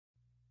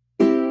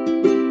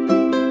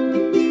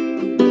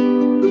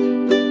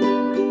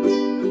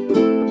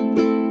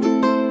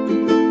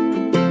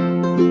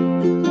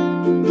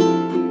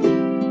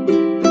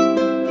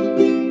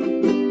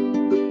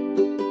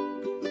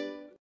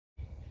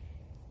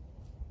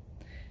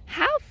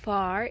How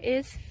Far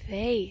is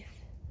Faith?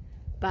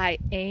 By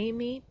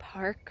Amy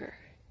Parker.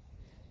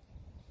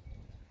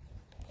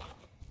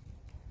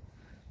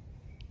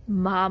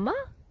 Mama,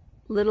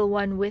 little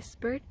one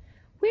whispered,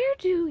 where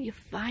do you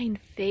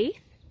find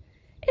faith?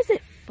 Is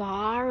it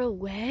far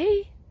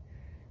away?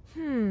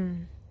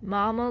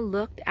 Mama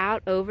looked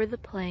out over the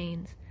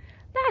plains.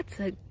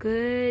 That's a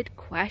good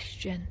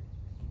question.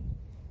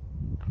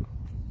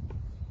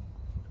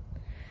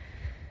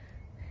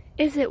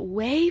 Is it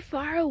way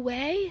far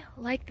away,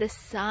 like the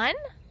sun?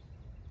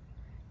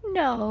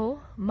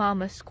 No,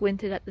 Mama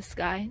squinted at the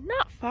sky,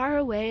 not far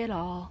away at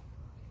all.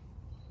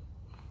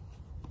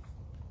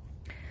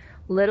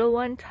 Little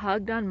one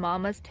tugged on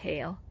Mama's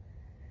tail.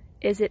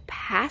 Is it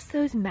past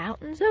those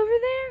mountains over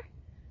there?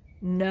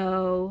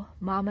 No,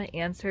 Mama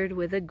answered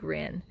with a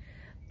grin,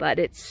 but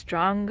it's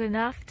strong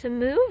enough to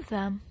move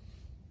them.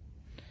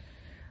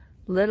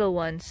 Little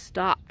one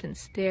stopped and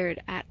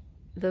stared at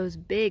those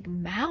big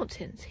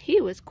mountains.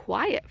 He was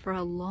quiet for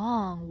a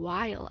long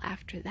while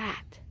after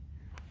that.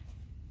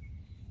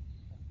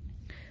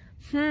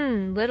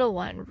 Little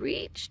one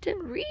reached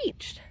and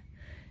reached.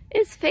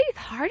 Is faith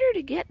harder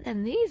to get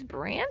than these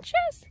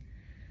branches?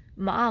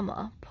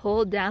 Mama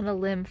pulled down a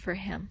limb for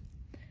him.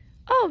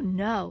 Oh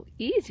no,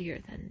 easier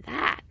than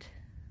that.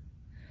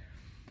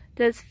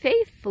 Does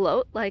faith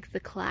float like the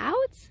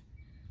clouds?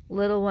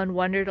 Little one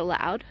wondered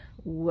aloud.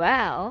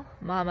 Well,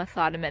 Mama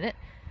thought a minute,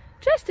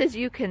 just as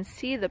you can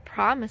see the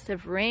promise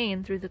of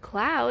rain through the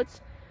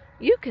clouds,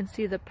 you can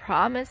see the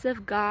promise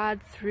of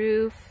God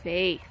through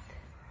faith.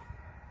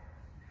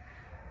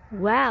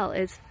 Well,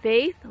 is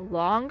faith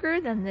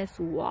longer than this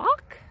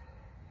walk?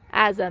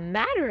 As a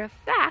matter of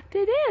fact,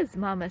 it is,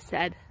 Mama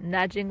said,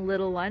 nudging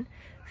little one.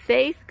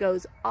 Faith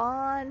goes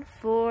on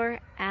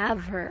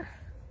forever.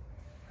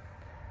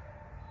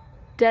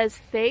 Does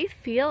faith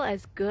feel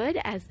as good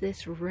as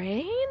this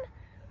rain?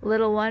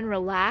 Little one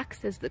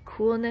relaxed as the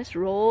coolness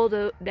rolled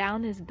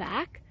down his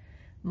back.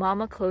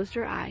 Mama closed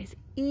her eyes.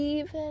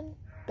 Even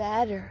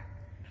better.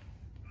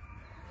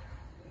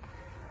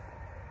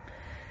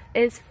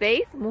 Is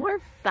faith more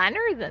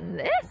funner than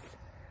this?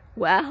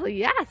 Well,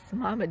 yes,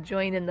 Mama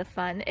joined in the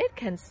fun. It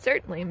can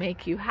certainly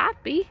make you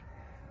happy.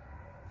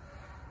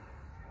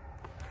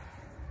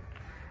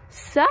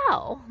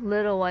 So,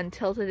 little one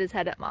tilted his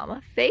head at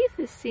Mama. Faith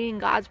is seeing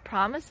God's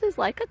promises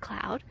like a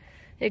cloud.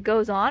 It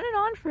goes on and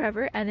on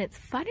forever, and it's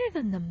funner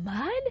than the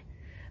mud?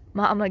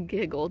 Mama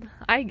giggled.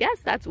 I guess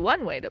that's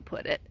one way to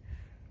put it.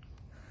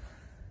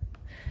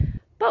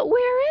 But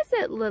where is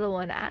it? Little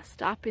one asked,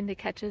 stopping to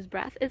catch his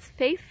breath. Is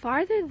faith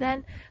farther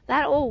than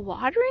that old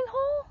watering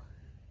hole?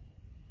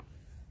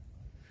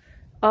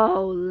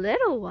 Oh,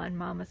 little one,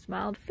 Mama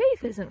smiled.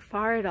 Faith isn't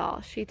far at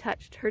all. She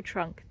touched her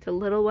trunk to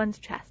little one's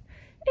chest.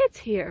 It's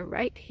here,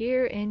 right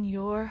here in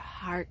your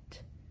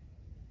heart.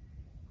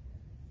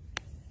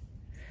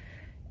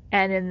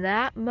 And in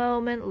that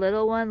moment,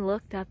 little one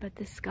looked up at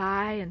the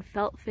sky and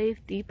felt faith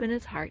deep in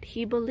his heart.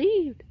 He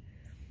believed.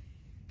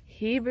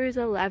 Hebrews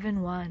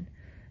 11:1.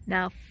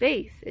 Now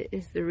faith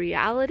is the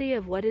reality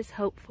of what is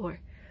hoped for,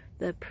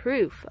 the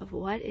proof of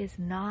what is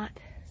not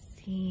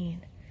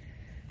seen.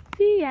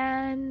 The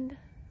end.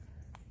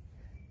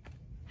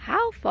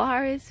 How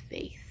far is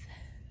faith?